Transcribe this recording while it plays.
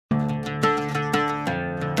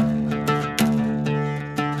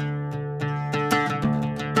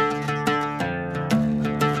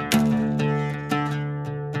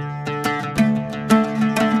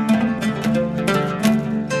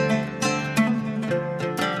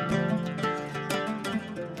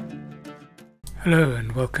Hello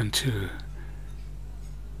and welcome to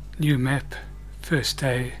new map, first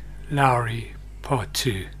day, Lowery, part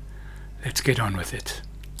 2. Let's get on with it.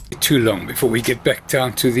 Too long before we get back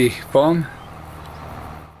down to the farm.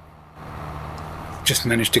 Just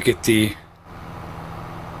managed to get the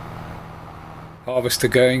harvester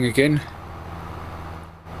going again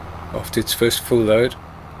after its first full load.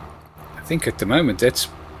 I think at the moment that's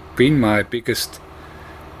been my biggest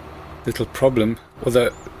little problem,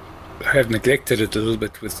 although I have neglected it a little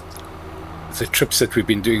bit with the trips that we've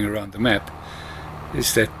been doing around the map,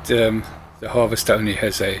 is that the harvester only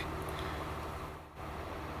has a,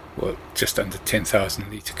 well, just under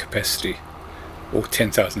 10,000 litre capacity, or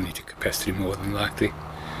 10,000 litre capacity more than likely.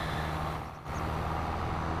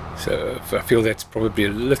 So I feel that's probably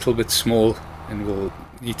a little bit small and will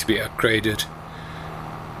need to be upgraded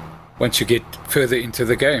once you get further into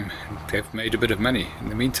the game and have made a bit of money. In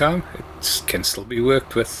the meantime, it can still be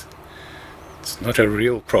worked with. It's not a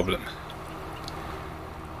real problem.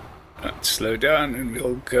 Let's slow down and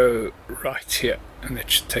we'll go right here, and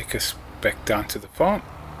that should take us back down to the farm.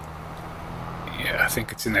 Yeah, I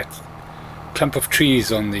think it's in that clump of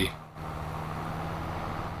trees on the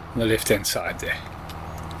left hand side there.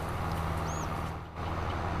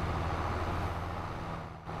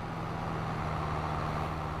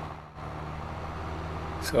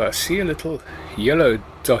 So I see a little yellow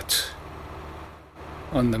dot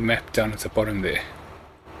on the map down at the bottom there.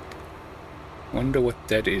 Wonder what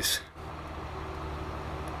that is.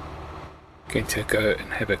 Going to go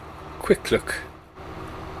and have a quick look.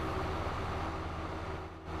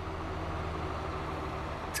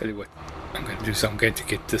 Tell you what I'm going to do is I'm going to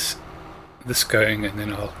get this going, and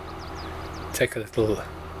then I'll take a little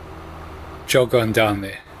jog on down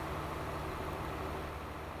there.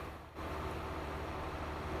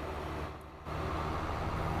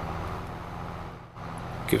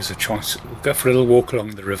 Give us a chance. We'll go for a little walk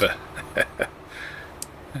along the river.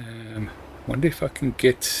 Wonder if I can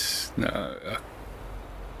get... No.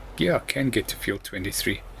 Yeah, I can get to field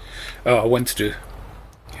 23. Oh, I wanted to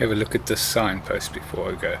have a look at this signpost before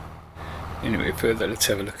I go. Anyway, further, let's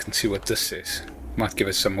have a look and see what this says. Might give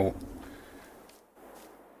us some more.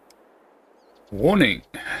 Warning!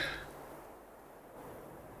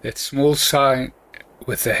 That small sign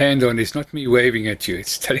with the hand on is not me waving at you.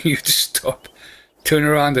 It's telling you to stop. Turn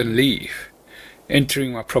around and leave.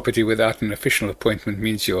 Entering my property without an official appointment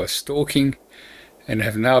means you are stalking and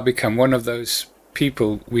have now become one of those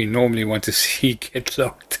people we normally want to see get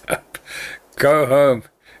locked up. Go home,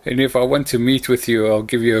 and if I want to meet with you, I'll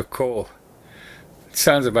give you a call. It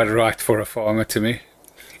sounds about right for a farmer to me.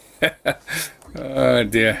 Oh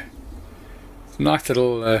dear. Nice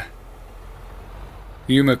little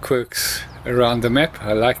humour quirks around the map.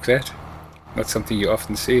 I like that. Not something you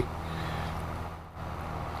often see.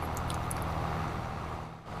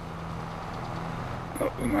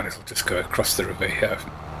 Oh, we might as well just go across the river here.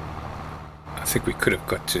 I think we could have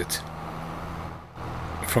got to it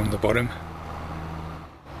from the bottom.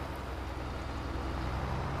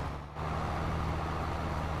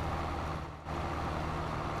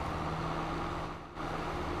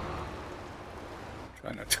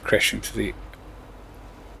 Try not to crash into the...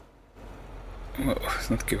 Oh, it's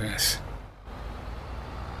not giving us...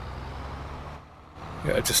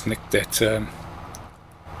 Yeah, I just nicked that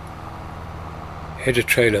header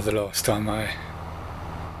trailer the last time I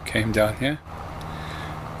came down here.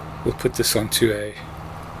 We'll put this onto a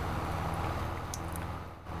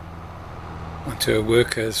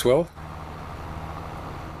worker as well.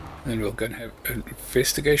 Then we'll go and have an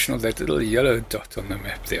investigation of that little yellow dot on the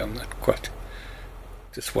map there. I'm not quite...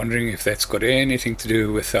 Just wondering if that's got anything to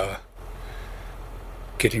do with our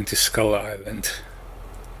getting to Skull Island.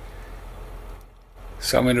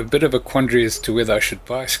 So I'm in a bit of a quandary as to whether I should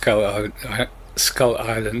buy Skull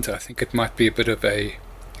Island. I think it might be a bit of a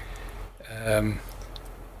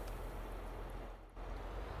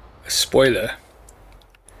spoiler.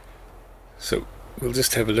 So we'll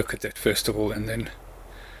just have a look at that first of all, and then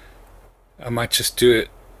I might just do it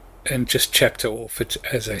and just chapter off it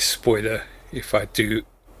as a spoiler if I do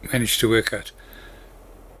manage to work out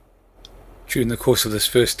during the course of this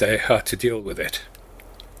first day how to deal with it.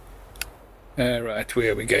 Right,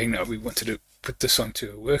 where are we going now? We wanted to put this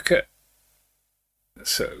onto a worker.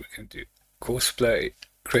 So we can do courseplay,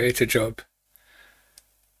 create a job,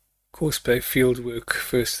 courseplay field work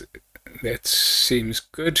first. That seems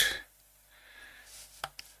good.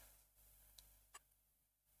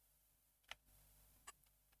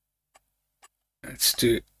 Let's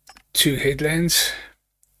do 2 headlands.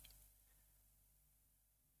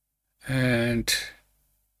 And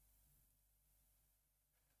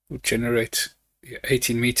we'll generate Yeah,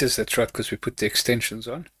 18 meters, that's right, because we put the extensions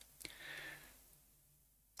on.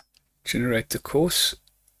 Generate the course.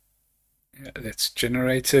 Yeah, that's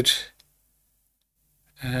generated.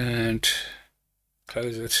 And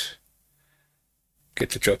close it. Get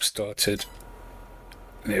the job started.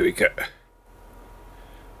 There we go.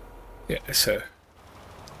 Yeah, so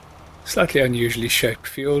slightly unusually shaped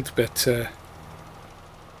field, but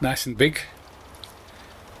nice and big.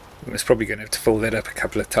 I was probably going to have to fill that up a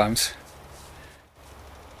couple of times.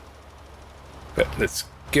 But let's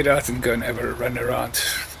get out and go and have a run around.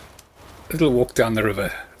 A little walk down the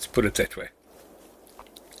river, let's put it that way.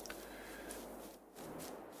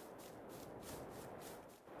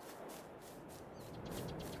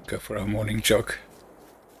 Go for our morning jog.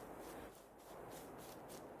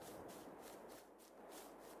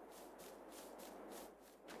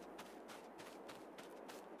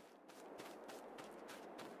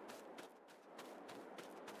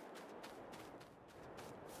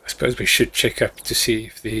 I suppose we should check up to see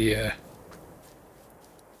if the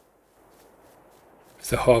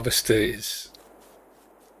harvester is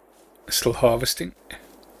still harvesting.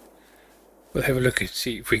 We'll have a look and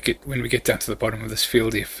see if we get, when we get down to the bottom of this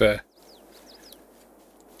field, if we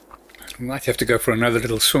might have to go for another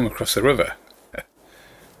little swim across the river.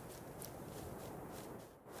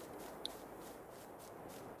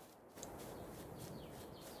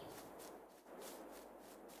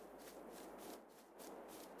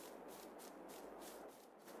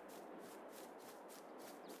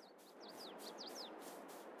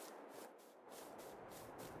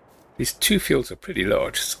 These two fields are pretty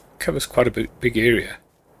large. It covers quite a big area.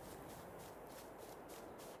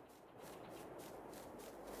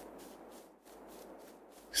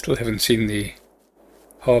 Still haven't seen the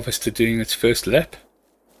harvester doing its first lap.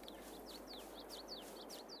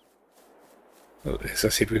 Well, as I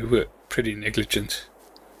said, we were pretty negligent.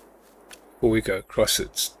 Before we go across,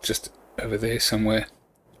 it's just over there somewhere.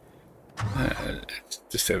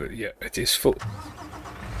 Just over, yeah, it is full.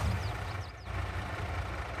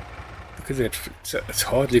 Look at that, it's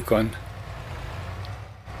hardly gone.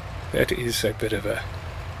 That is a bit of a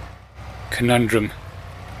conundrum.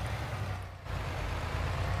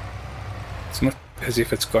 It's not as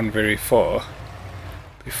if it's gone very far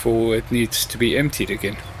before it needs to be emptied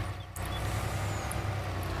again.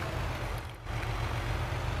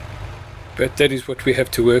 But that is what we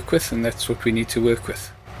have to work with, and that's what we need to work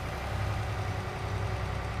with.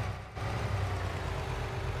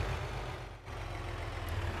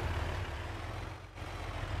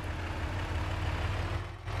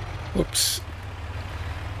 Whoops,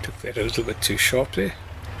 took that a little bit too sharp there.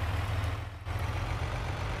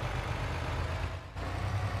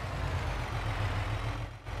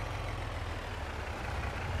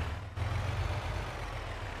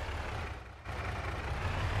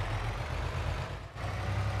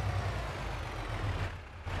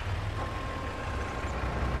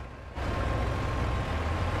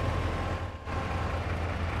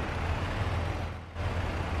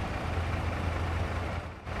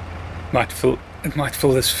 It might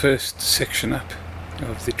fill this first section up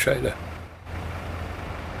of the trailer.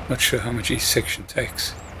 Not sure how much each section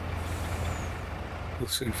takes. We'll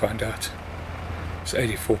soon find out. It's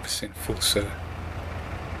 84% full, so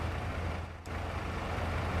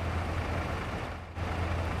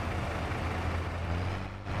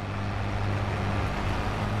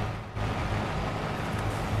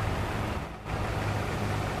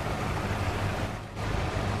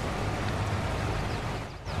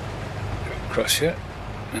across here,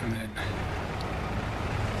 and then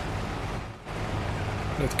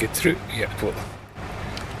let's get through. Yeah, well,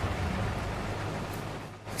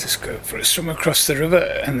 just go for a swim across the river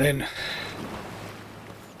and then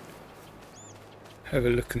have a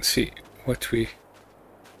look and see what we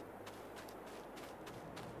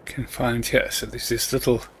can find here. So there's this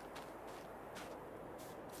little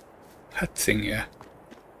hut thing here.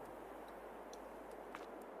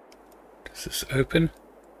 Does this open?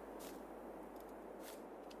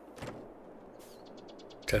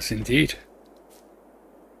 Does indeed.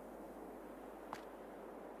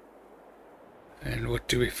 And what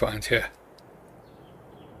do we find here?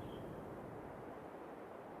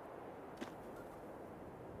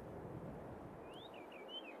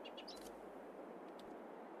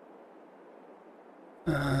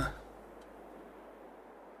 Oh,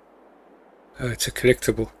 it's a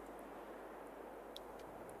collectible.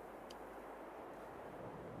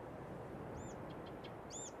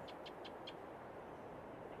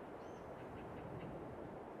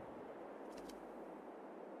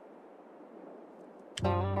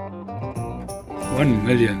 $1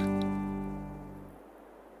 million.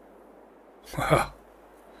 Wow.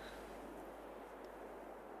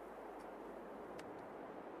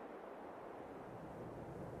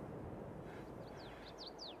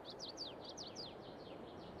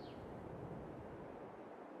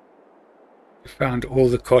 Found all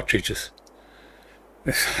the cartridges.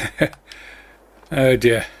 Oh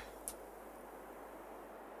dear.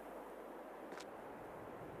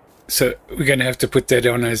 So we're going to have to put that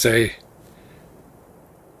on as a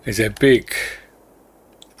big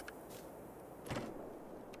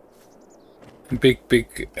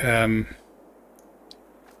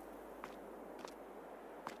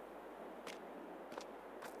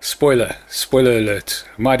spoiler alert.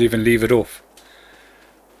 I might even leave it off.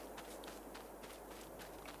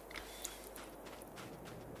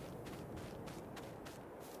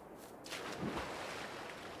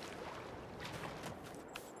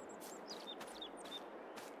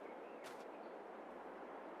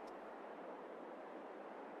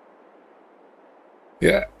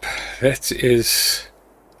 Yeah, that is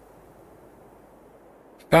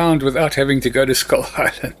found without having to go to Skull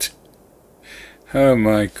Island. Oh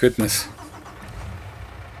my goodness.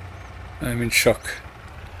 I'm in shock.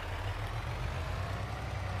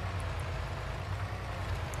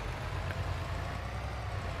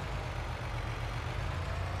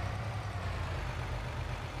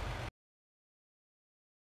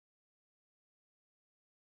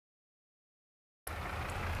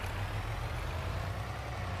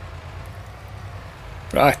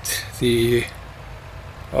 Right, the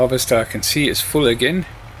harvester I can see is full again.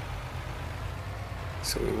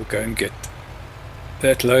 So we will go and get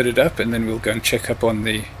that loaded up, and then we'll go and check up on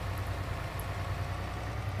the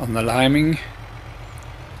liming.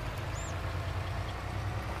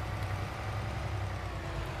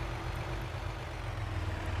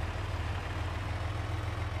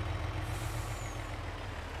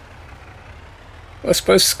 I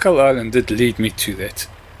suppose Skull Island did lead me to that.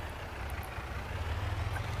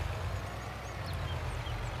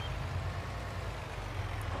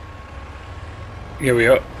 Here we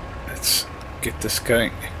are. Let's get this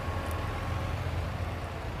going.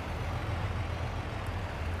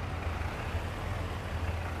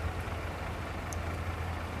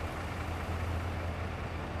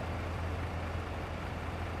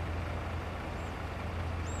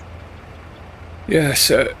 Yeah,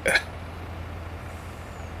 so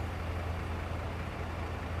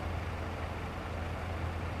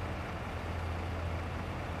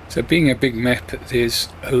being a big map, there's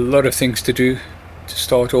a lot of things to do to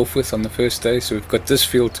start off with on the first day. So we've got this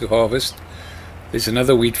field to harvest. There's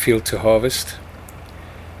another wheat field to harvest.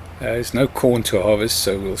 There's no corn to harvest,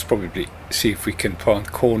 so we'll probably see if we can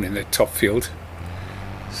plant corn in the top field.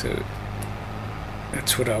 So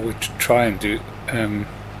that's what I would try and do.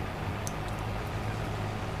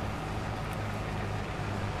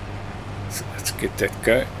 So let's get that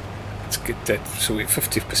going. Let's get that, so we're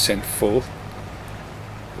 50% full.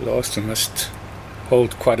 The last one must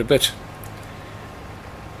hold quite a bit.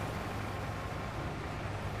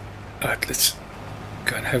 Alright, let's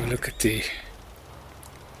go and have a look at the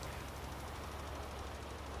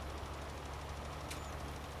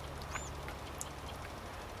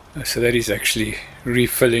so that is actually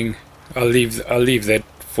refilling. I'll leave that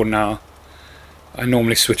for now. I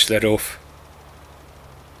normally switch that off.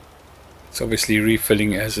 It's obviously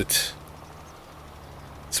refilling as it's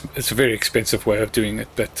a very expensive way of doing it,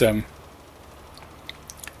 but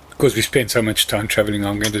because we spend so much time traveling,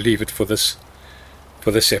 I'm going to leave it for this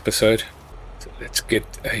episode. So let's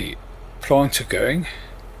get a planter going.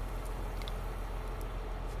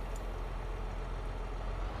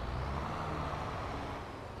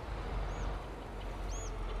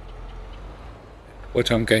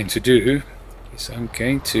 What I'm going to do is I'm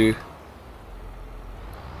going to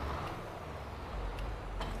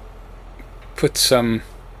put some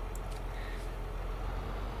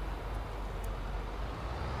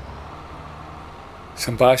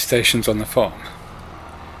buy stations on the farm,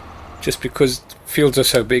 just because fields are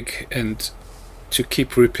so big, and to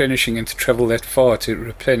keep replenishing and to travel that far to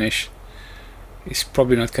replenish is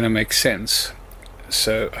probably not going to make sense.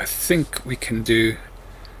 So I think we can do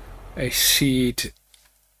a seed.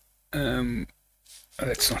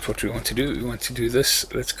 That's not what we want to do. We want to do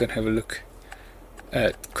this. Let's go and have a look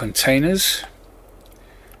at containers.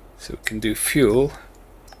 So we can do fuel,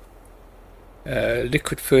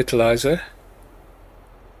 liquid fertilizer.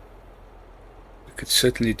 We could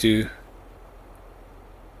certainly do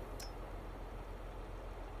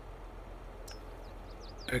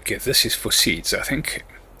okay, this is for seeds, I think.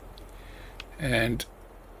 And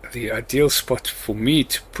the ideal spot for me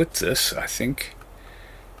to put this, I think,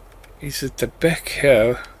 is at the back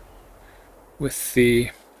here with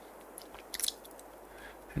the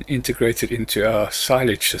integrated into our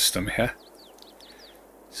silage system here.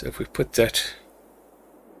 So if we put that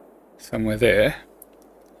somewhere there,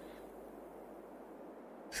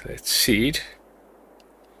 so let's seed,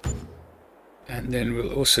 And then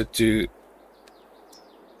we'll also do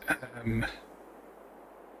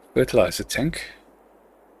fertilizer tank.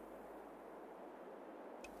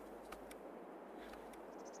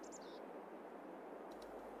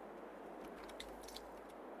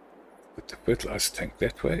 Put the fertilizer tank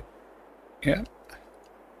that way. Yeah.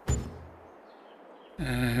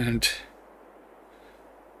 And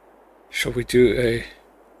shall we do a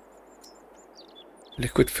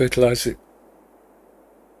liquid fertilizer?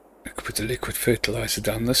 I could put the liquid fertilizer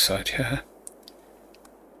down this side here.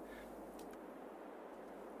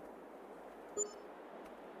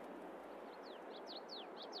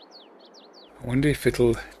 I wonder if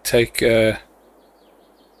it'll take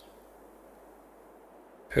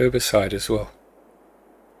herbicide as well.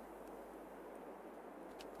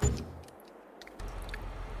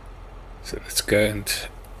 So let's go and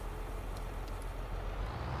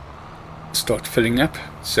start filling up.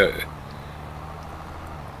 So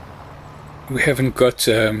we haven't got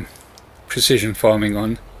precision farming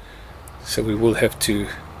on, so we will have to.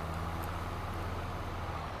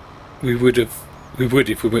 We would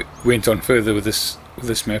if we went on further with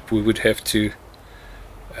this map. We would have to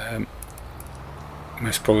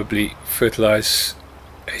most probably fertilize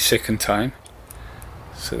a second time.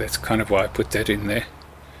 So that's kind of why I put that in there.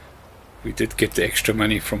 We did get the extra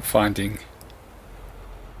money from solving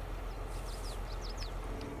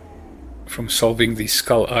the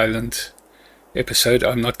Skull Island episode.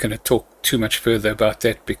 I'm not going to talk too much further about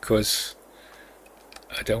that because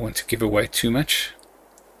I don't want to give away too much.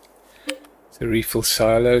 The refill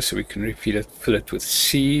silo, so we can fill it with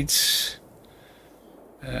seeds.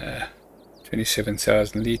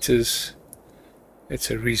 27,000 liters.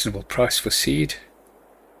 It's a reasonable price for seed.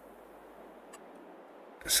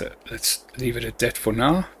 So let's leave it at that for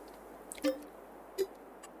now.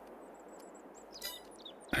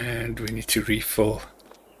 And we need to refill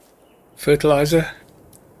fertilizer.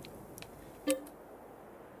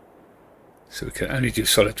 So we can only do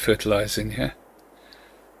solid fertilizer in here.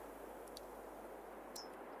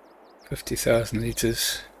 50,000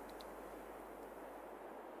 liters.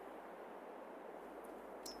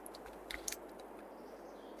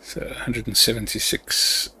 So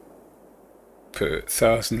 176 per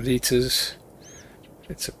 1,000 liters.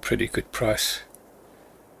 It's a pretty good price.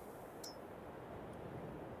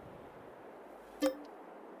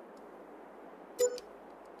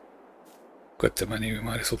 Got the money, we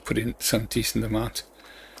might as well put in some decent amounts.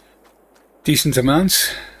 This is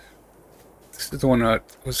the one I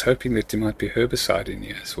was hoping that there might be herbicide in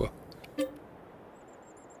here as well.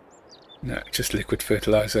 No, just liquid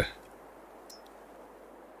fertilizer.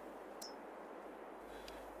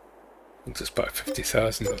 We'll just buy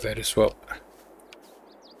 50,000 of that as well.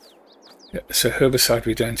 Yeah, so herbicide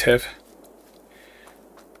we don't have.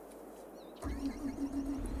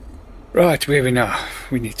 Right, where are we now?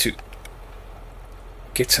 We need to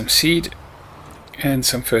get some seed and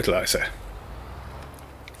some fertilizer.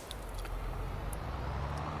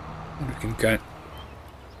 And we can go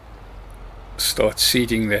start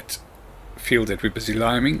seeding that field that we're busy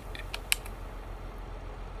liming.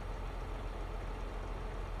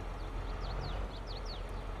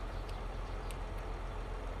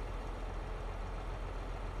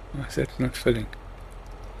 Why is that not filling?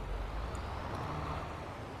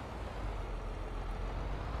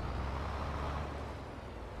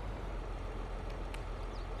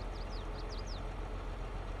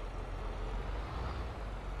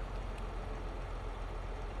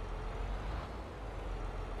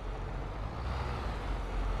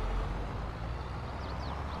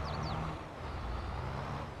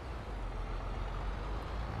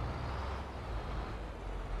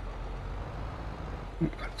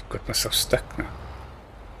 I've got myself stuck now.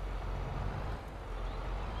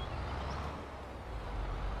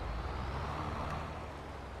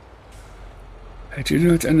 I do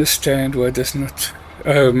not understand why it does not...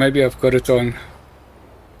 Oh, maybe I've got it on...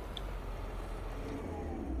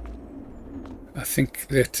 I think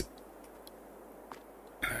that...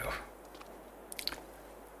 Oh,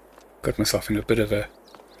 got myself in a bit of a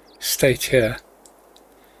state here.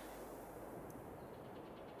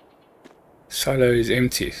 Silo is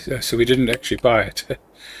empty, so we didn't actually buy it.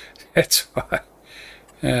 That's why.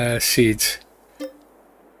 Seeds.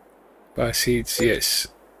 Buy seeds, yes.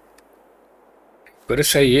 Got to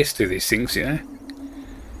say yes to these things, you know.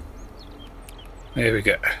 There we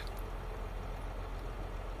go.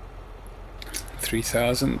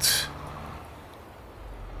 3,000.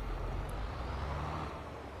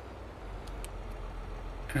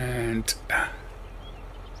 And...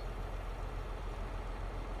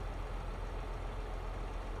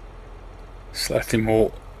 slightly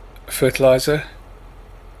more fertilizer.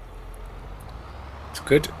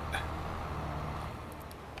 good.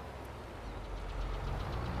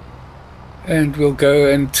 And we'll go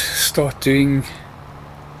and start doing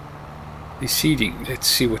the seeding. Let's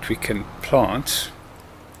see what we can plant.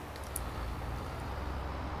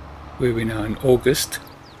 Where we're now in August.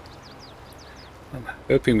 I'm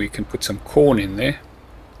hoping we can put some corn in there,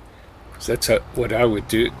 because that's what I would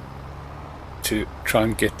do to try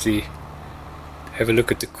and have a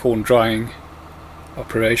look at the corn drying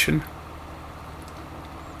operation.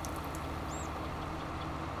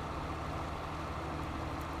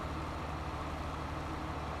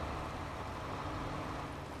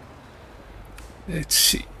 Let's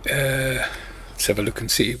see, let's have a look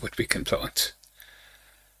and see what we can plant.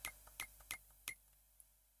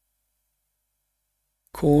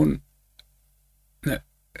 Corn, no,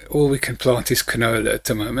 all we can plant is canola at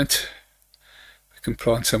the moment. We can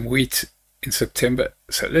plant some wheat in September,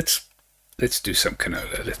 so let's do some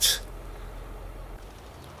canola.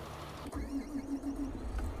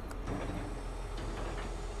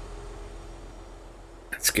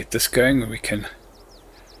 Let's get this going, and we can,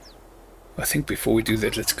 I think before we do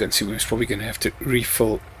that, let's go and see. We're probably going to have to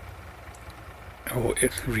refill, or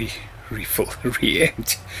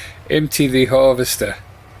empty the harvester.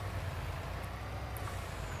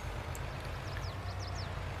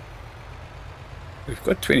 We've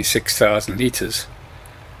got 26,000 litres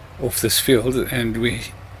off this field, and we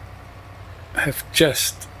have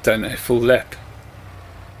just done a full lap.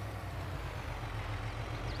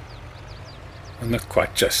 Well, not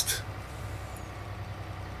quite just.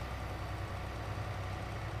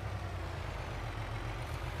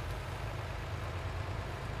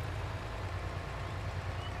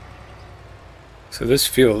 So this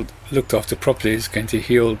field, looked after properly, is going to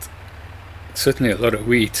yield certainly a lot of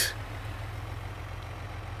wheat,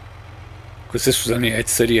 because this was only at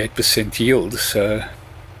 38% yield. So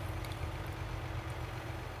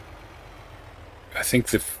I think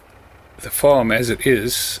the farm as it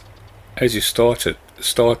is, as you start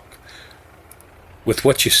with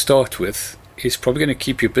what you start with, is probably going to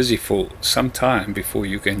keep you busy for some time before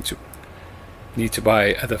you're going to need to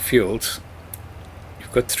buy other fields.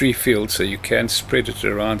 You've got 3 fields, so you can spread it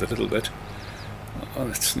around a little bit. Oh,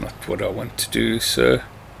 that's not what I want to do, so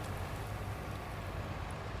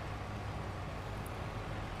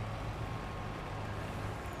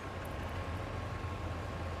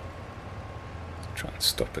try and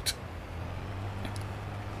stop it.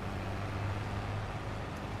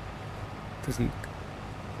 Doesn't.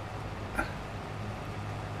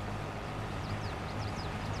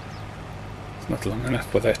 It's not long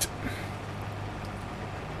enough for that.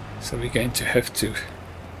 So we're going to have to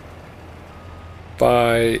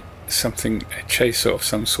buy something, a chaser of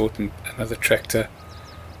some sort, and another tractor.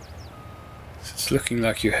 So it's looking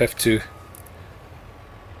like you have to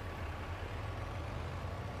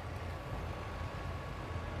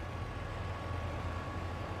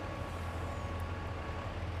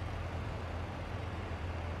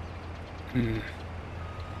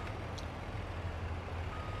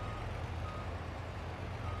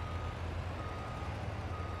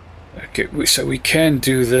Okay, so we can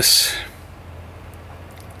do this.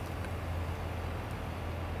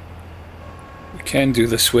 We can do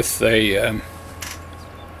this with a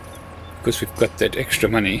because we've got that extra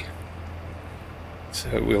money.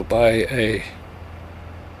 So we'll buy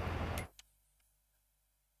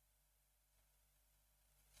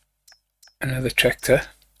another tractor,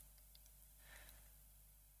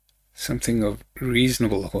 something of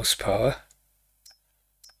reasonable horsepower.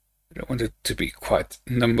 I don't want it to be quite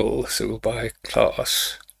nimble, so we'll buy a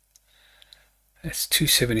class. That's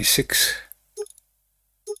 276.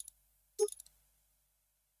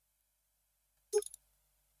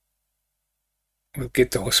 We'll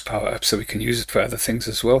get the horsepower up so we can use it for other things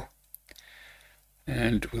as well.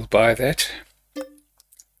 And we'll buy that.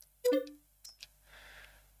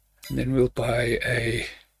 And then we'll buy a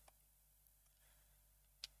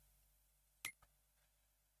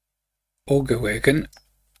Augur wagon.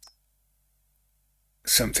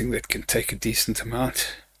 Something that can take a decent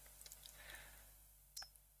amount.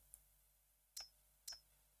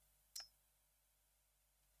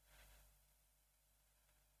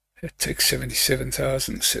 It takes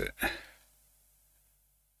 77,000, so I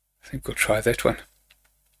think we'll try that one.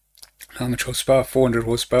 How much horsepower? 400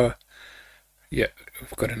 horsepower. Yeah, we've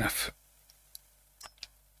got enough.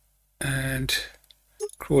 And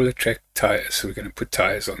crawler track tires, so we're going to put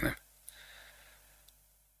tires on them.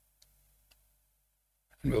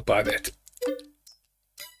 And we'll buy that.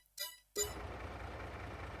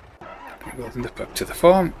 We'll nip up to the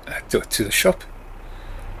farm, to the shop,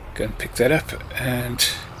 go and pick that up, and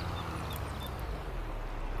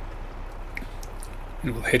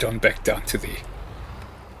and we'll head on back down to the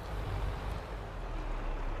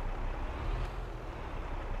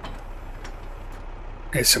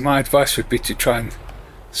so my advice would be to try and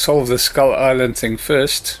solve the Skull Island thing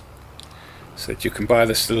first, so that you can buy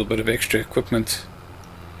this little bit of extra equipment,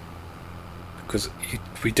 because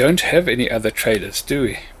we don't have any other trailers, do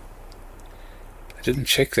we? I didn't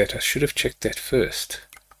check that. I should have checked that first.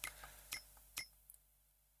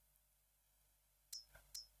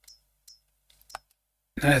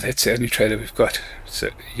 No, that's the only trailer we've got. So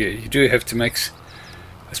yeah, you do have to make...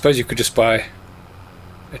 I suppose you could just buy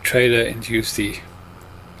a trailer and use the...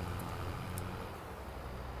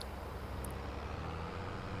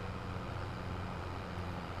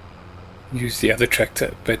 other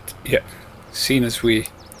tractor, but yeah, seeing as we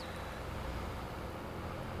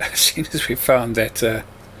found that that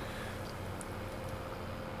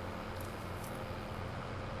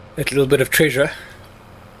little bit of treasure,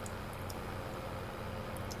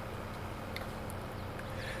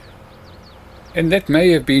 and that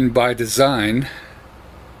may have been by design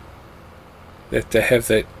that they have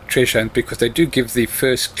that treasure hunt, because they do give the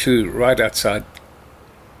first clue right outside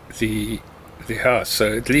the house,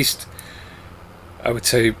 so at least I would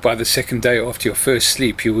say by the second day after your first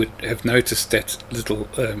sleep you would have noticed that little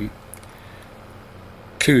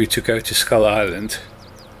clue to go to Skull Island.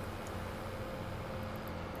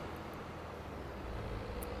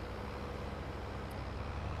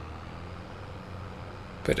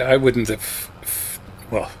 But I wouldn't have,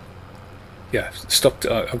 well, yeah, stopped.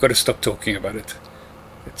 I've got to stop talking about it.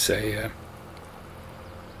 It's a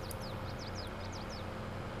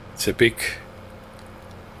big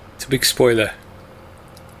spoiler.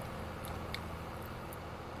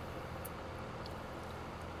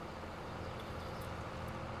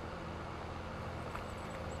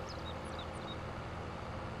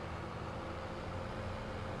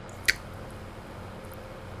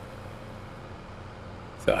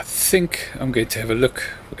 So I think I'm going to have a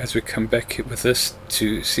look as we come back with this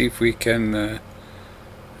to see if we can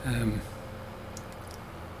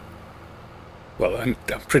well, I'm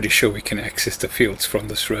pretty sure we can access the fields from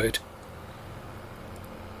this road.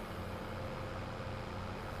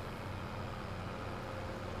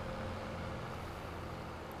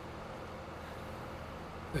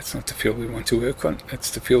 That's not the field we want to work on.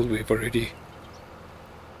 That's the field we've already...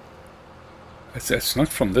 That's not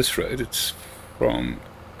from this road, it's from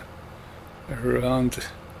around...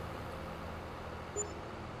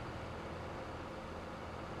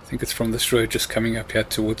 I think it's from this road just coming up here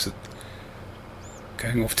towards it,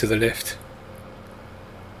 going off to the left.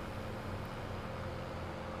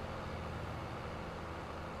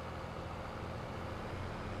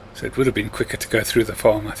 So it would have been quicker to go through the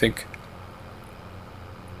farm, I think.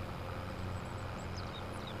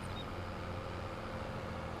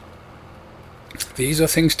 These are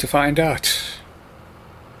things to find out.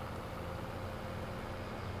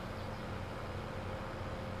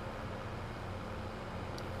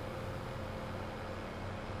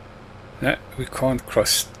 No, we can't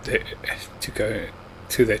cross there to go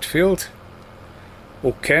to that field.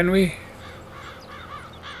 Or can we?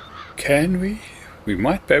 Can we? We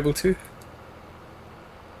might be able to.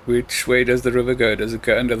 Which way does the river go? Does it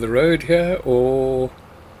go under the road here, or...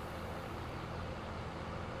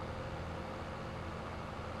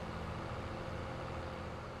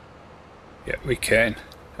 Yeah, we can.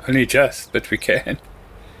 Only just, but we can.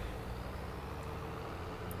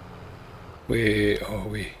 Where are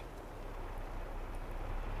we?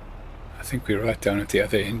 I think we're right down at the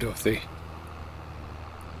other end of the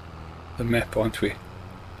map, aren't we?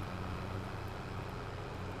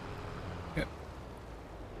 Yep.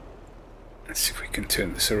 Let's see if we can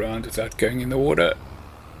turn this around without going in the water.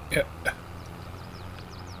 Yep.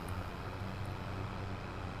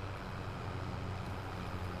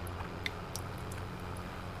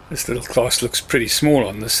 This little class looks pretty small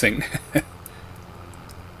on this thing.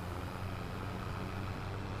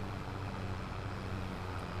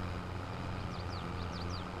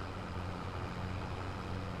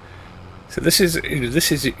 So this is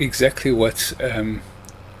exactly what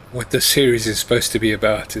the series is supposed to be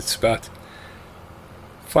about. It's about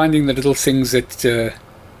finding the little things that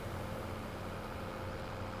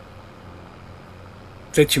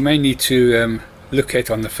that you may need to look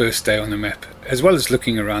at on the first day on the map, as well as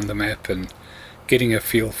looking around the map and getting a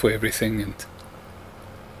feel for everything. And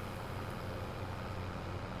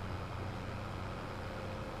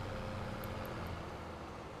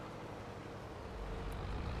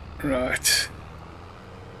right,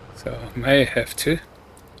 so I may have to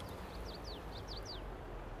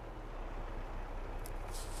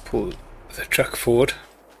pull the truck forward.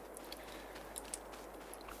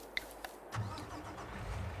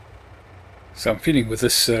 So I'm feeling with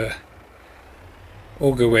this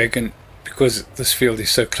auger wagon, because this field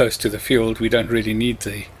is so close to the field, we don't really need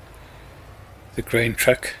the grain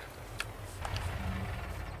truck.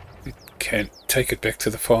 We can take it back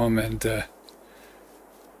to the farm, and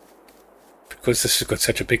because this has got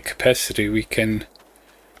such a big capacity, we can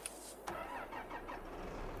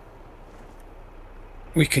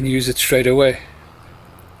use it straight away.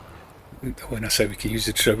 When I say we can use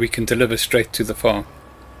it, we can deliver straight to the farm.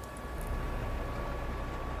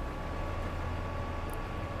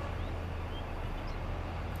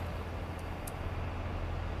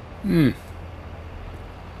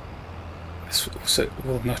 This also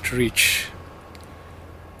will not reach.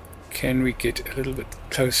 Can we get a little bit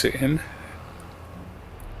closer in?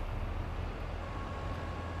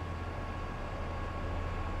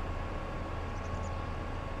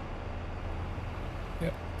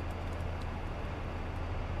 Yep.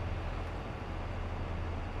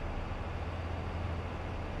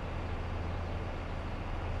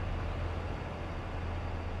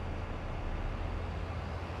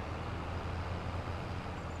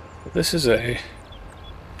 This is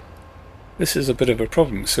a bit of a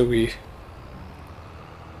problem. So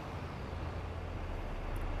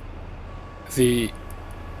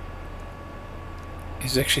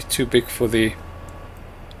is actually too big for the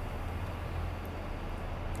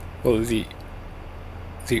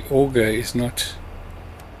auger is not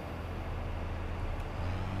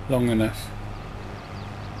long enough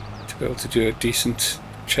to be able to do a decent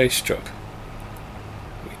chase job.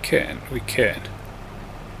 We can.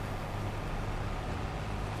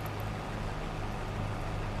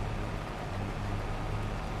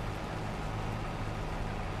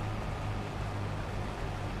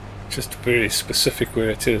 Just very specific where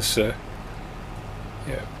it is, so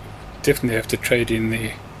yeah, definitely have to trade in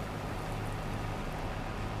the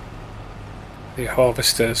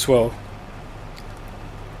harvester as well,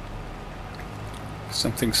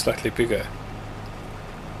 something slightly bigger.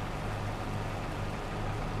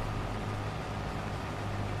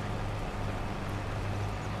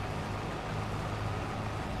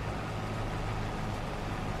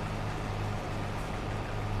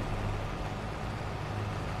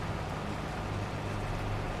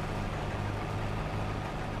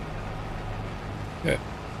 Yeah,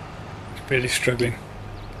 really struggling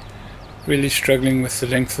with the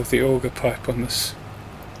length of the auger pipe on this.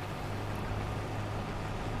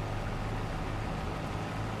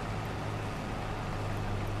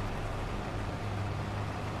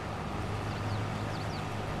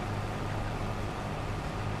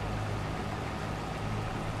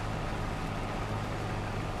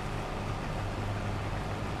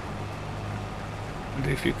 And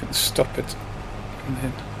if you can stop it, and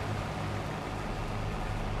then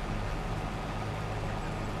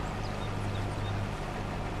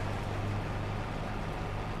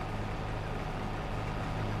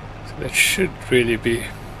that should really be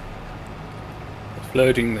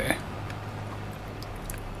floating there.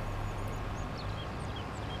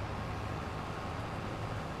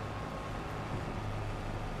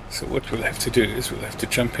 So what we'll have to do is we'll have to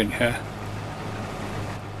jump in here.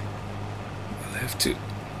 We'll have to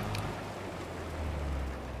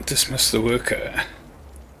dismiss the worker,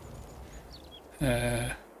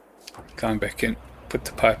 climb back in, put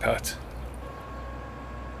the pipe out.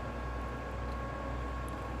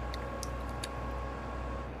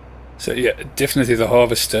 So yeah, definitely the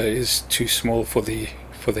harvester is too small for the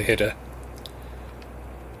header.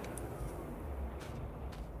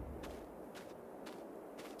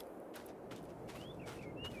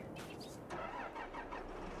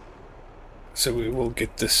 So we will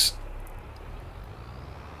get this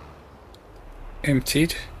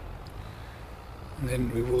emptied, and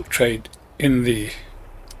then we will trade in the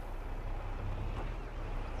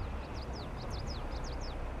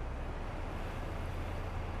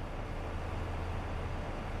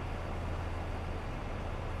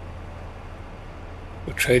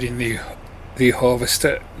the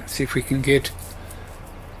harvester. Let's see if we can get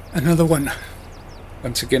another one.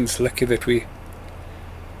 Once again, it's lucky that we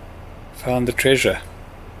found the treasure.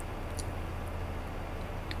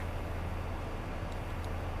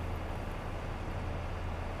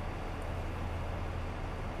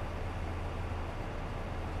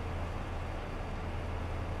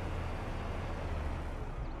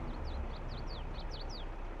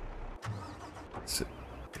 So,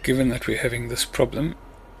 given that we're having this problem,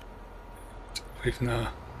 we've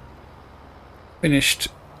now finished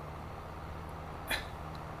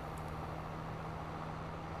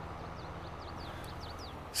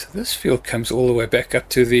so this field comes all the way back up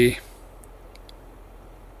to the,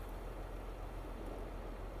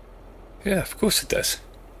 yeah, of course it does.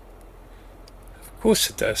 course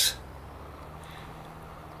it does.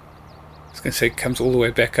 I was going to say it comes all the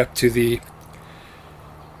way back up to the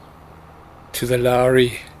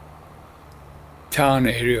Lowery town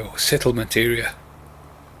area or settlement area.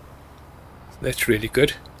 That's really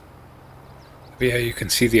good. Yeah, you can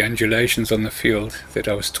see the undulations on the field that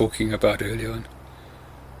I was talking about earlier on.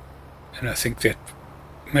 And I think that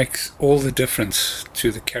makes all the difference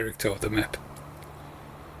to the character of the map.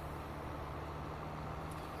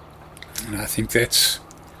 And I think that's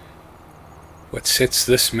what sets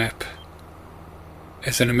this map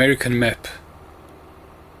as an American map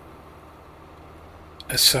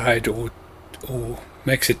aside, or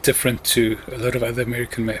makes it different to a lot of other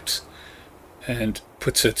American maps, and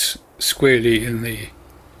puts it squarely in the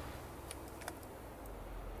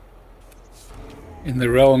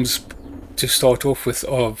realms, to start off with,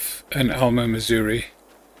 of an Alma, Missouri,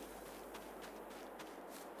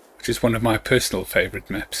 which is one of my personal favorite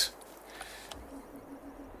maps.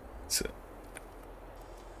 So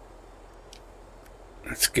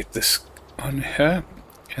let's get this on here,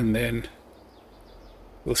 and then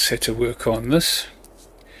we'll set to work on this.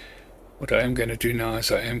 What I am going to do now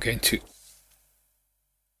is I am going to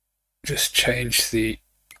just change the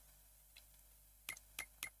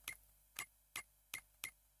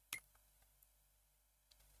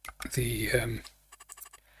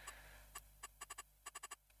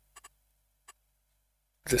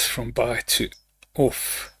this from by to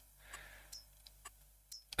off.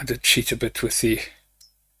 I did cheat a bit with the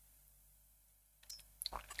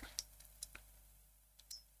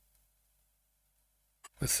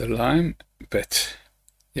line, but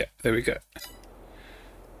yeah, there we go.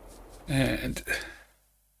 And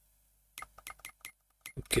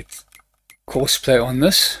we'll get courseplay on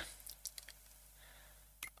this.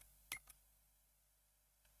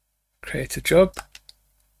 Create a job,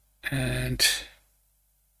 and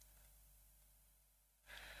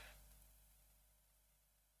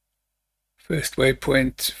first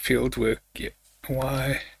waypoint field work, yeah,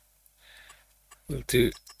 Y. We'll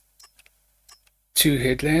do 2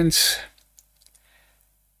 headlands.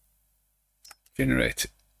 Generate.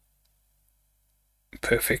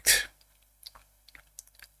 Perfect.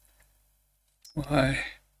 Y.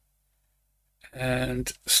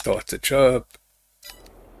 And start the job.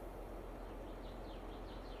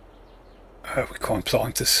 Oh, we can't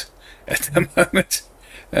plant this at the moment.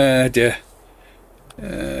 Dear.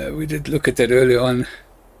 We did look at that earlier on.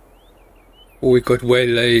 Or we got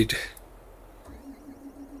waylaid.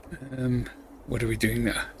 What are we doing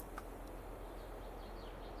now?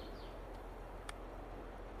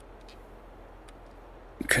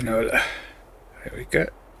 Canola. There we go.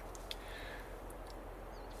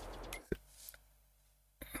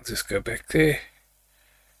 I'll just go back there.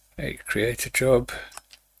 Hey, create a job.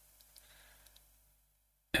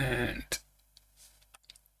 And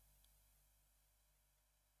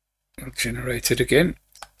we'll generate it again.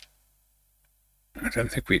 I don't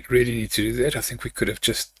think we really need to do that. I think we could have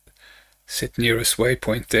just set nearest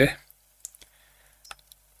waypoint there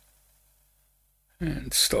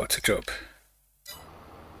and start a job.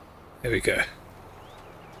 There we go.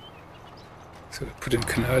 So we put in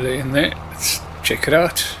canola in there. Let's check it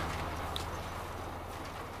out.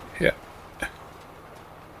 Yeah.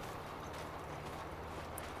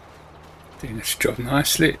 Doing its job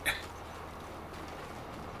nicely.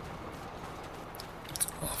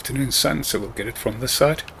 Afternoon sun, so we'll get it from this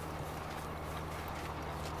side.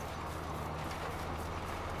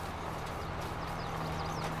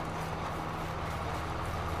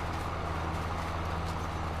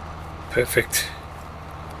 Perfect.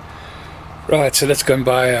 Right, so let's go and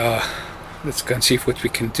let's go and see what we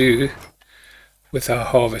can do with our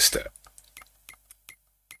harvester.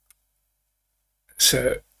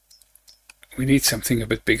 So we need something a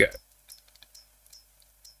bit bigger.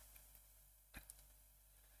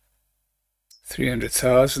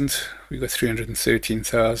 300,000. We got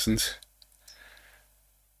 313,000.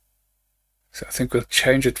 So I think we'll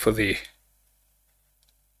change it for the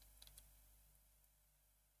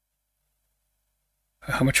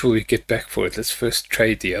how much will we get back for it? Let's first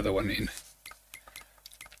trade the other one in.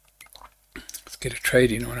 Let's get a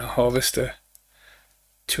trade in on our harvester.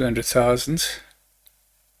 200,000.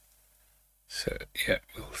 So yeah,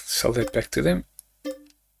 we'll sell that back to them.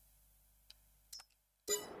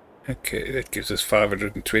 Okay, that gives us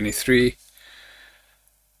 523.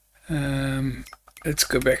 Let's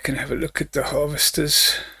go back and have a look at the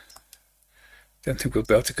harvesters. Don't think we'll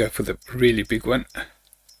be able to go for the really big one.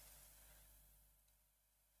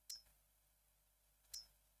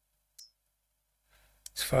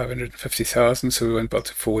 It's 550,000, so we won't be able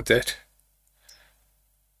to afford that.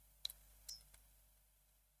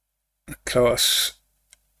 class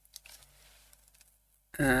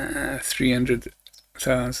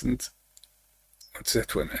 300,000. What's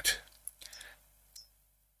that one at?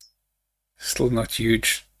 Still not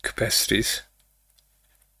huge capacities.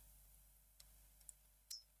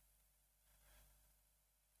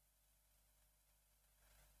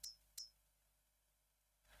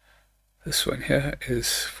 This one here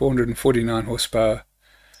is 449 horsepower.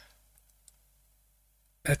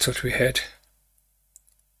 That's what we had.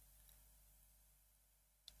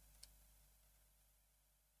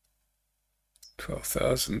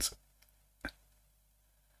 $12,000.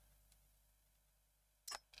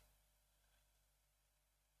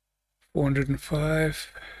 $405.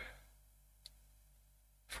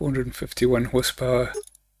 451 horsepower.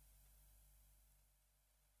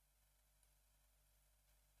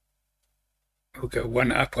 We'll go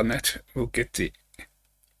one up on that. We'll get the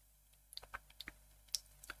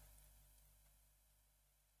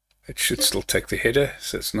it should still take the header,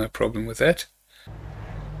 so it's no problem with that.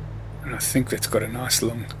 And I think that's got a nice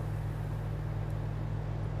long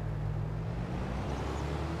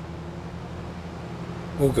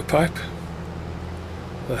auger pipe.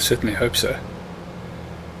 Well, I certainly hope so.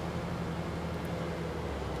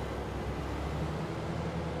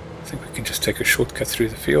 I think we can just take a shortcut through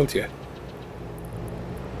the field here.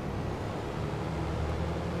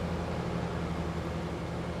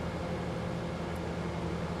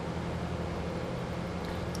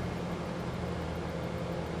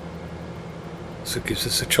 So it gives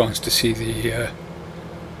us a chance to see the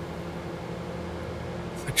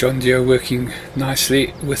John Deere working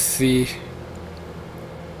nicely with the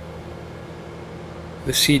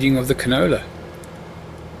seeding of the canola.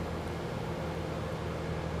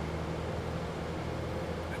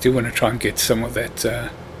 I do want to try and get some of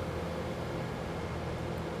that.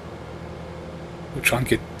 We'll try and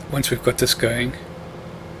get, once we've got this going,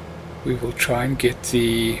 we will try and get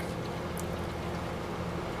the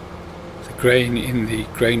grain in the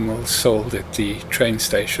grain mill sold at the train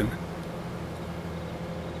station.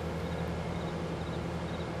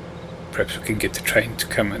 Perhaps we can get the train to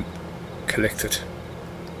come and collect it.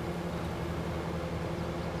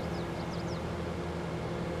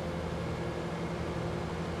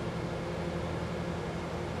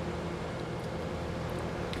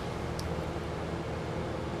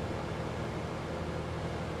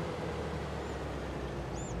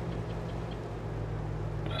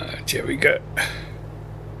 Here we go.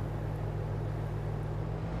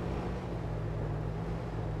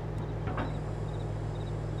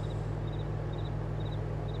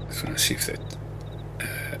 Just want to see if that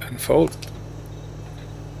unfolds.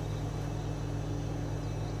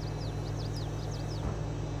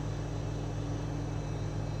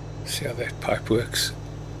 See how that pipe works.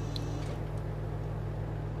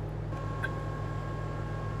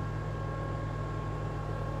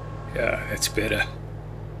 Yeah, that's better.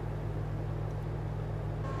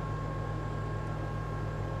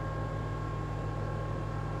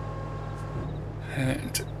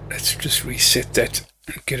 And let's just reset that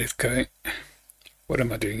and get it going. What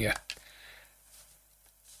am I doing here?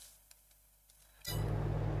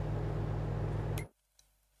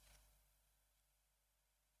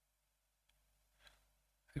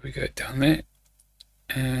 There we go, down there.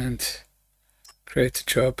 And create a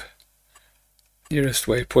job. Nearest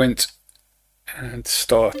waypoint. And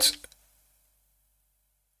start.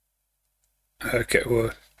 Okay,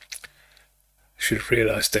 well, should have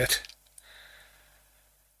realized that.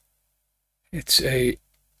 It's a,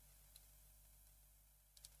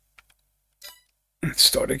 let's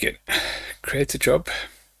start again. Create a job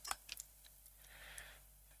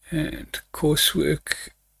and coursework,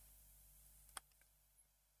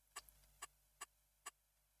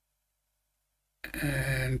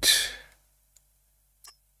 and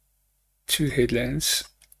 2 headlands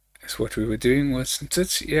is what we were doing, wasn't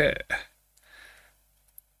it? Yeah.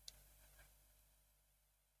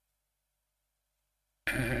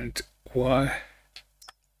 And why?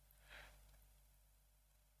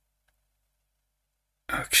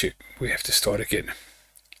 Actually, we have to start again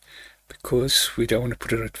because we don't want to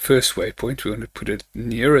put it at first waypoint. We want to put it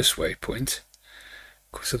nearest waypoint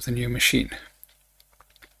because of the new machine.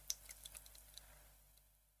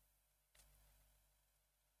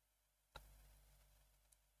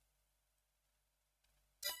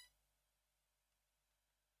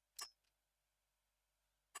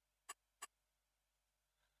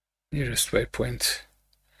 Nearest waypoint,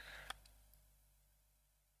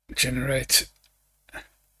 generate.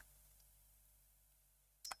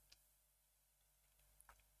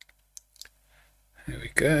 There we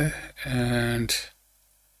go, and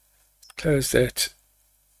close that,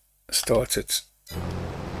 start it.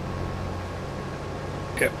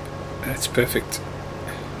 Yep, that's perfect.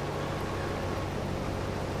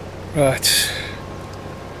 Right.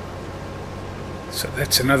 So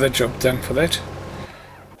that's another job done for that.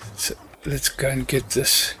 So let's go and get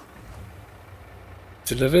this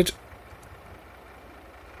delivered.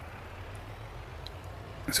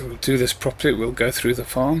 So we'll do this properly. We'll go through the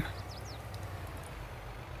farm.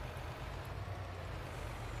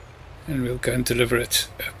 And we'll go and deliver it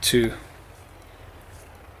up to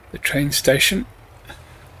the train station.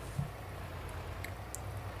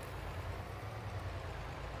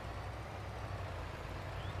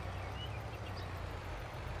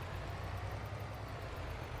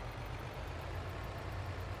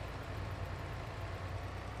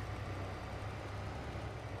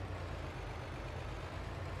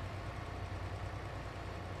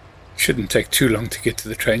 Shouldn't take too long to get to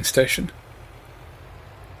the train station.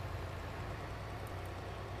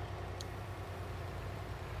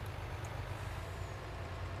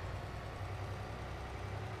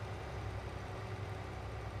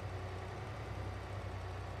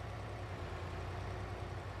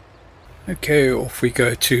 Okay, off we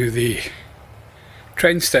go to the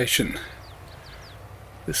train station.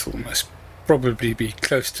 This will most probably be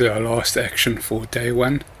close to our last action for day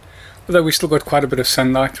one. Although we still got quite a bit of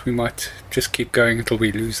sunlight, we might just keep going until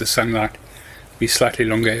we lose the sunlight. It'll be a slightly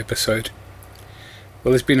longer episode.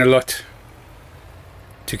 Well, there's been a lot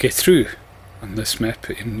to get through on this map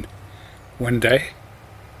in one day.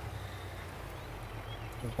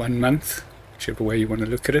 Or 1 month, whichever way you want to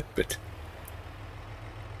look at it, but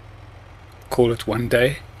call it one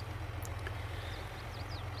day.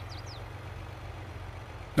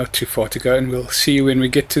 Not too far to go, and we'll see you when we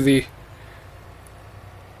get to the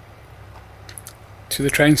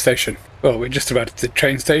train station. Well, we're just about at the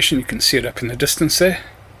train station. You can see it up in the distance there.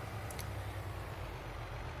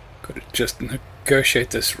 Got to just negotiate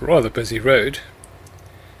this rather busy road.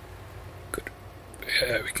 Good.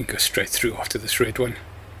 We can go straight through after this red one.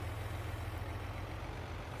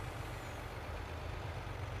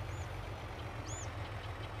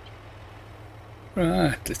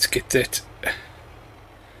 Right, let's get that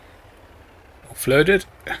offloaded.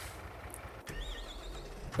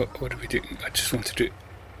 What are we doing? I just want to do...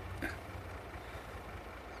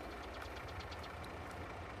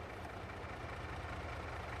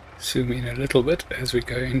 zoom in a little bit as we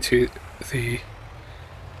go into the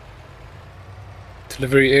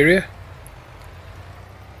delivery area.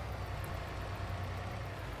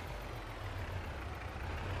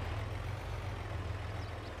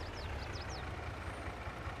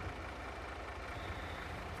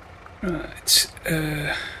 Right,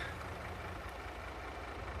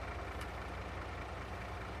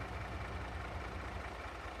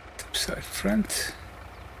 side front.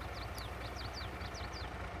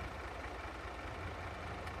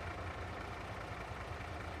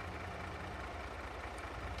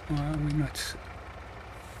 Why are we not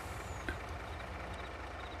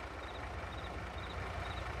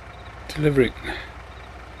delivering?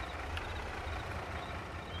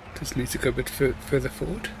 Does need to go a bit further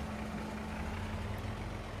forward.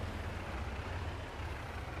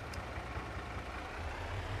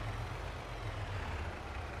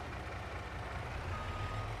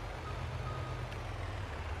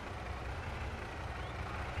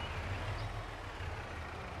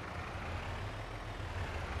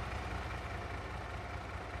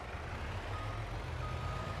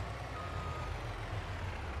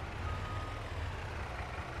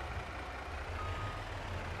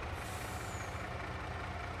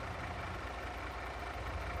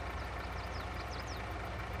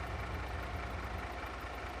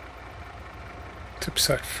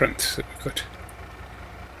 Upside front, so we've got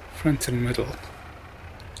front and middle.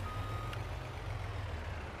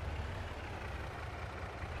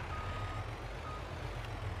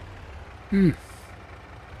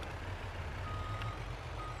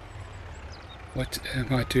 What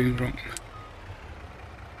am I doing wrong?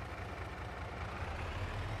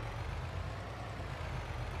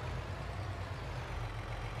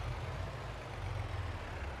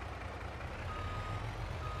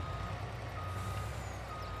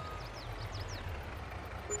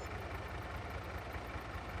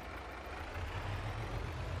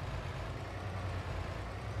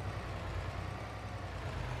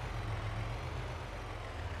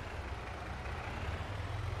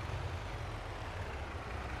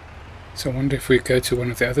 So I wonder if we go to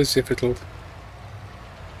one of the others, if it'll...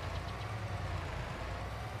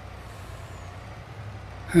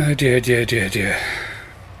 Oh dear, dear, dear, dear.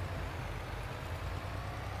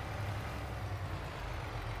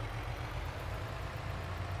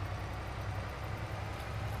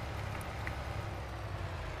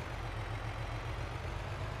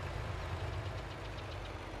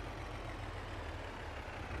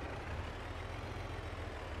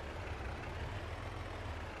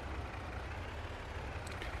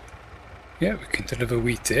 Yeah, we can deliver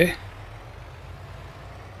wheat there.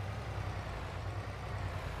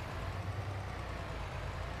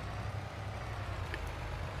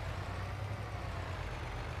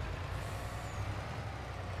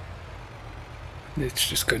 Let's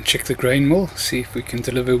just go and check the grain mill, see if we can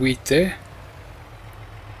deliver wheat there.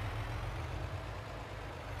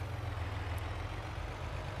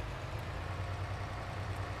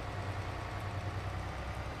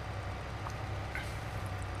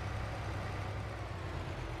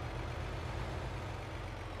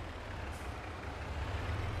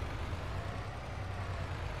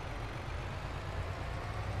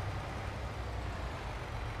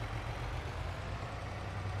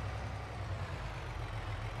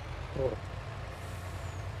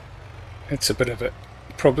 It's a bit of a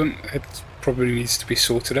problem. It probably needs to be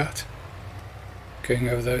sorted out. Going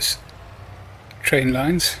over those train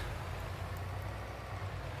lines.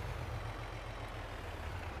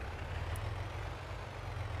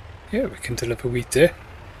 Yeah, we can deliver wheat there.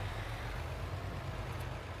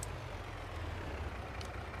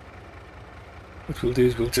 What we'll do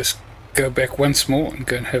is we'll just go back once more and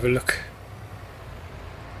go and have a look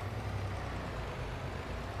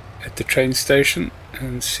at the train station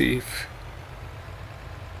and see if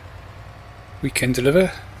we can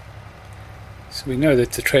deliver. So we know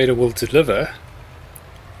that the trader will deliver.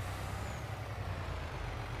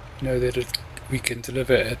 We know that we can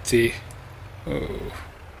deliver at the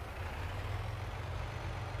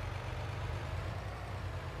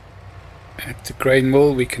at the grain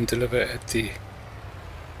mill. We can deliver at the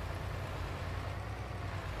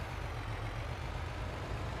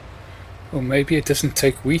or maybe it doesn't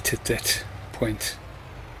take wheat at that point.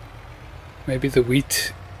 Maybe the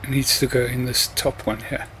wheat needs to go in this top one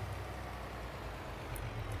here,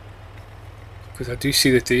 because I do see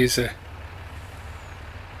that there is a.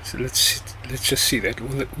 So let's just see that.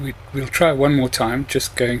 We'll try one more time,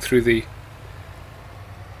 just going through the.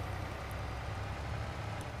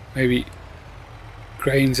 Maybe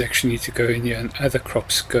grains actually need to go in here and other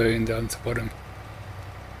crops go in down the bottom.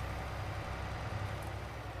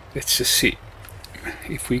 Let's just see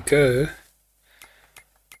if we go.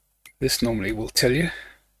 This normally will tell you.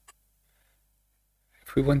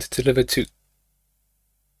 If we want to deliver to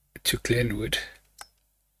Glenwood,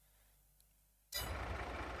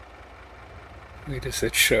 where does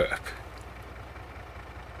that show up?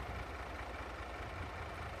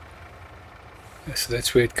 So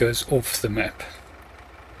that's where it goes off the map.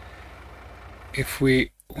 If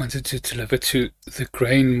we wanted to deliver to the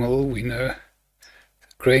grain mill, we know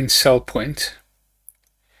the grain sell point.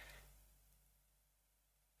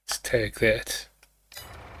 Let's tag that.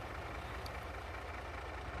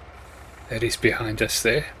 That is behind us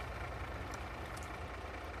there.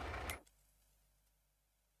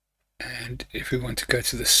 And if we want to go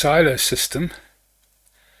to the silo system,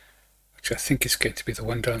 which I think is going to be the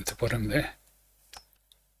one down at the bottom there.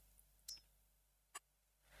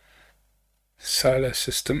 Silo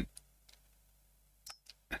system.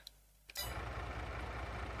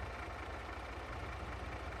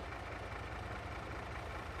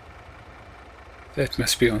 That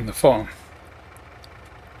must be on the farm.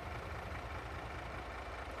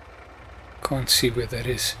 Can't see where that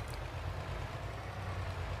is.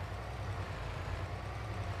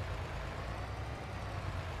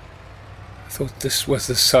 I thought this was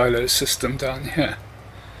the silo system down here.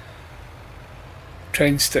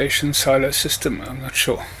 Train station silo system, I'm not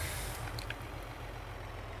sure.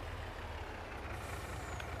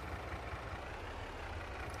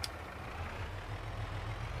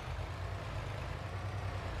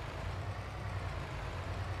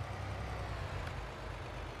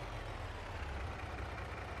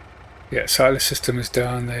 Yeah, silo system is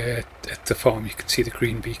down there at the farm. You can see the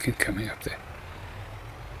green beacon coming up there.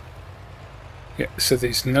 Yeah, so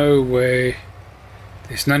there's no way,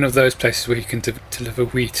 there's none of those places where you can deliver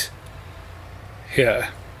wheat here.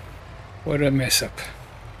 What a mess up.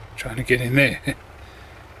 Trying to get in there.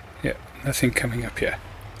 Yeah, nothing coming up here.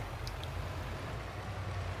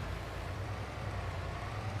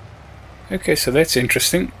 Okay, so that's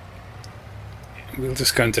interesting. We'll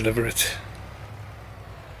just go and deliver it.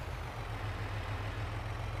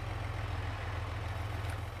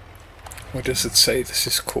 What does it say this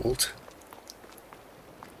is called?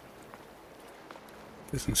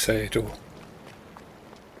 Doesn't say at all.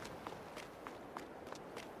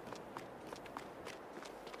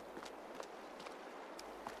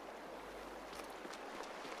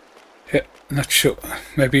 Yeah, not sure.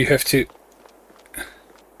 Maybe you have to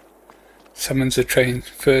summons a train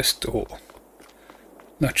first, or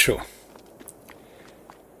not sure.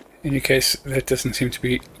 In any case, that doesn't seem to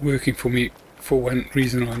be working for me for one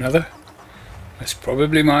reason or another. It's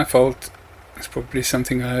probably my fault. It's probably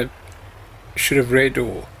something I should have read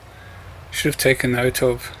or should have taken note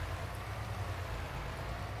of.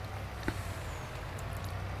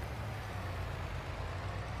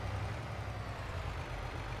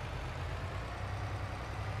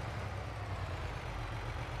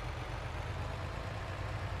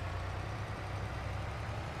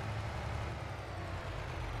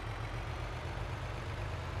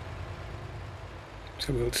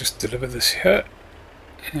 So we'll just deliver this here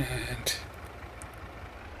and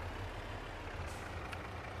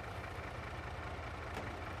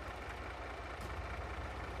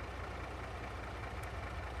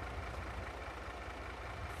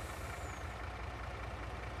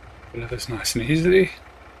delivers nice and easily.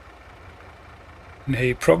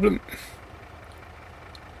 No problem.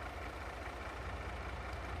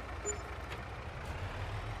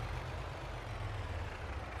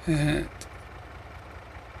 And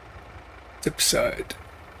tip side,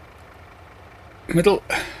 middle.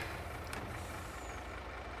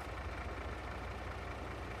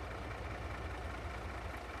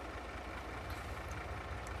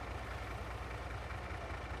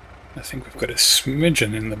 I think we've got a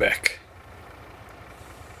smidgen in the back.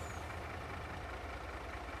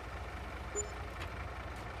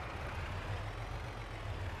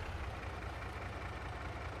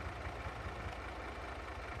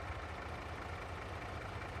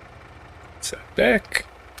 So back,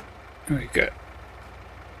 there we go.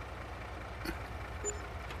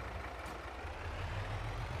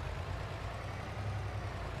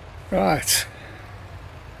 Right,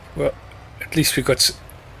 well, at least we got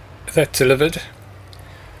that delivered.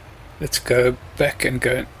 Let's go back and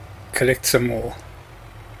go and collect some more.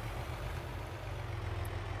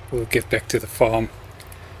 We'll get back to the farm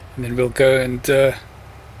and then we'll go and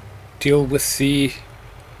deal with the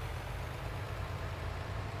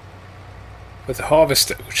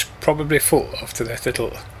harvester, which is probably full after that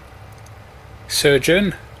little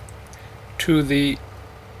sojourn to the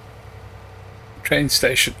train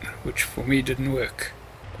station, which for me didn't work.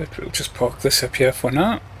 But we'll just park this up here for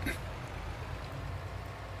now.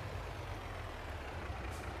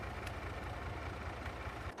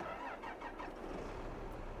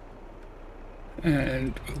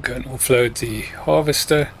 And we'll go and offload the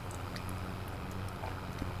harvester.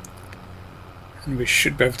 And we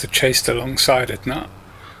should be able to chase alongside it now.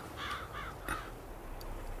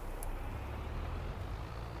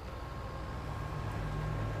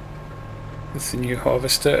 With the new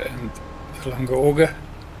harvester and the longer auger.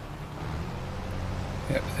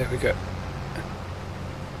 Yep, there we go.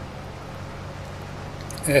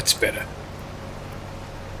 That's better.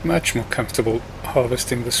 Much more comfortable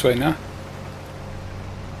harvesting this way now.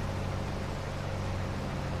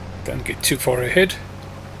 Don't get too far ahead.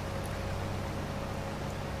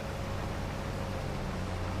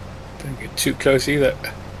 Don't get too close either.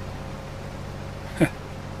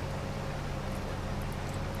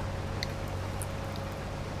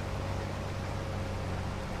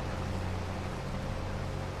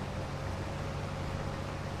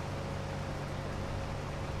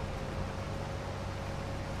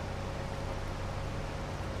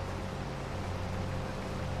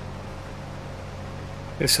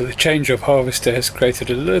 So the change of harvester has created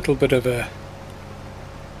a little bit of a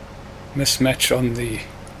mismatch on the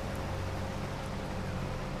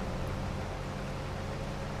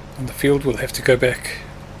field. We'll have to go back.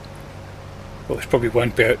 Well, it probably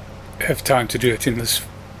won't have time to do it in this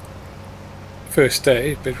first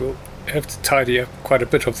day, but we'll have to tidy up quite a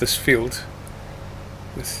bit of this field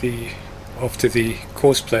with after the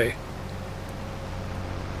courseplay.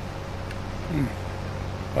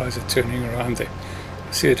 Why is it turning around there?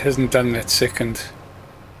 See, it hasn't done that second.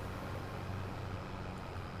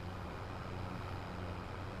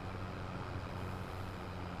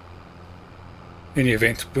 In any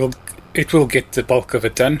event, it will get the bulk of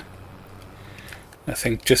it done. I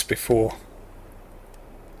think just before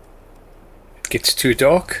it gets too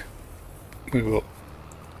dark, we will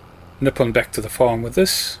nip on back to the farm with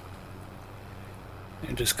this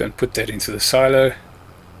and just go and put that into the silo.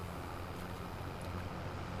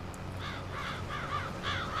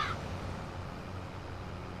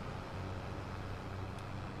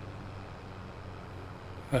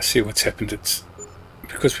 I see what's happened. It's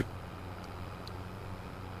because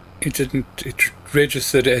it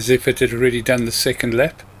registered as if it had already done the second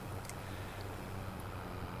lap.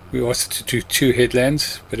 We asked it to do 2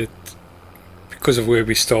 headlands, but because of where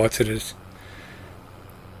we started it.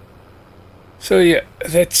 So yeah,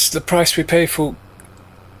 that's the price we pay for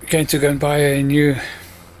going to go and buy a new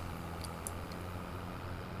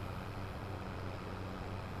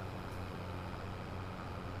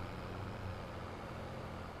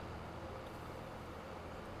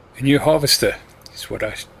A new harvester is what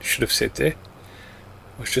I should have said there.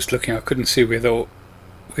 I was just looking, I couldn't see where the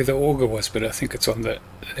auger was, but I think it's on the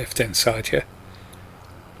left hand side here.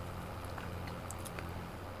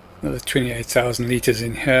 Another 28,000 litres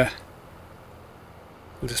in here.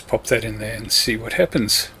 We'll just pop that in there and see what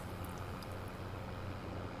happens.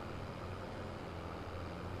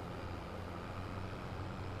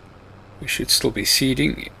 We should still be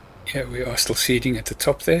seeding. Yeah, we are still seeding at the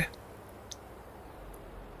top there.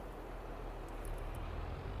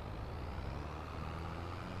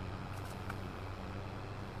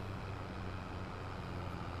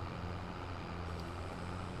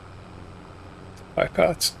 Pipe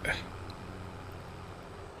out.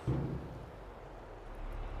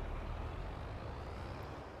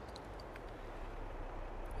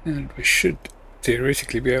 And we should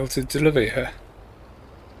theoretically be able to deliver here.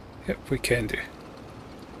 Yep, we can do.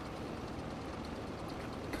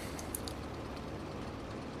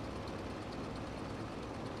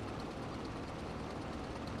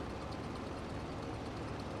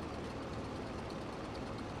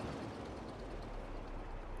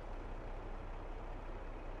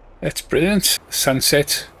 That's brilliant.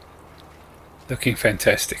 Sunset. Looking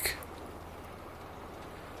fantastic.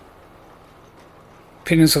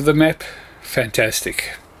 Opinions of the map?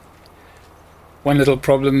 Fantastic. One little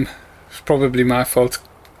problem, it's probably my fault.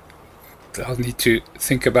 I'll need to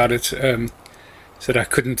think about it. So that I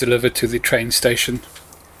couldn't deliver to the train station.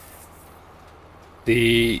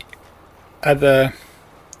 The other...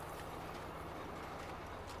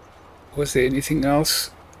 Was there anything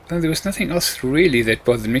else? No, there was nothing else really that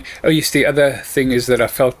bothered me. Oh yes, the other thing is that I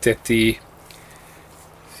felt that the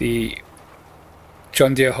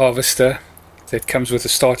John Deere harvester that comes with the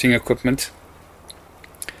starting equipment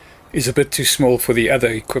is a bit too small for the other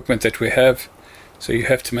equipment that we have, so you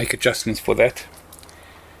have to make adjustments for that.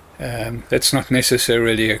 That's not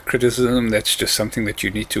necessarily a criticism, that's just something that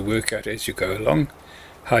you need to work out as you go along,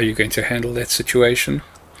 how you're going to handle that situation.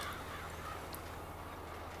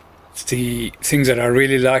 The things that I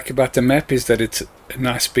really like about the map is that it's a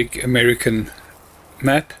nice big American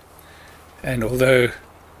map, and although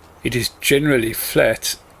it is generally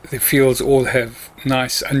flat, the fields all have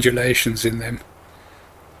nice undulations in them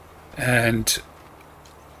and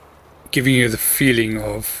giving you the feeling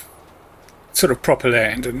of sort of proper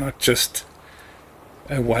land and not just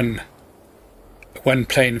a one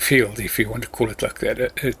plain field, if you want to call it like that.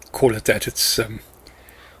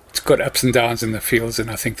 It's got ups and downs in the fields,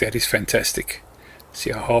 and I think that is fantastic.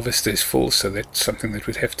 See, our harvester is full, so that's something that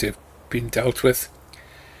would have to have been dealt with.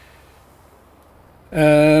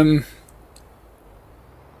 I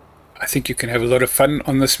think you can have a lot of fun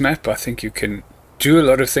on this map. I think you can do a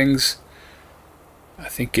lot of things. I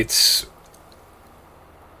think it's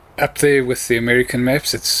up there with the American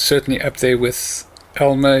maps. It's certainly up there with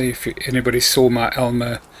Elmer. If anybody saw my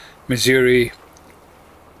Elmer, Missouri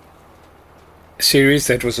series,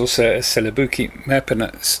 that was also a Celebuki map, and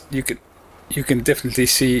you can definitely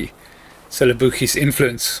see Celebuki's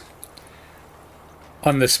influence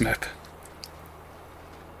on this map.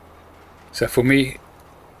 So for me,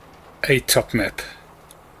 a top map.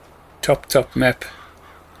 Top map.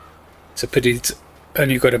 It's a pity it's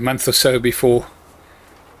only got a month or so before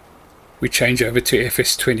we change over to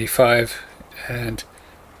FS22, and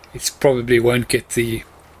it probably won't get the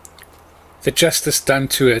justice done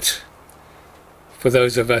to it for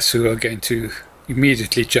those of us who are going to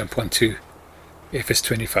immediately jump onto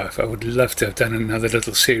FS22. I would love to have done another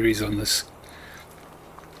little series on this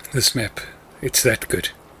map. It's that good.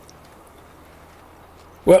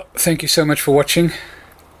 Well, thank you so much for watching.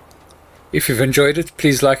 If you've enjoyed it,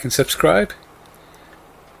 please like and subscribe,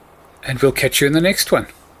 and we'll catch you in the next one.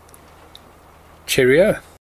 Cheerio.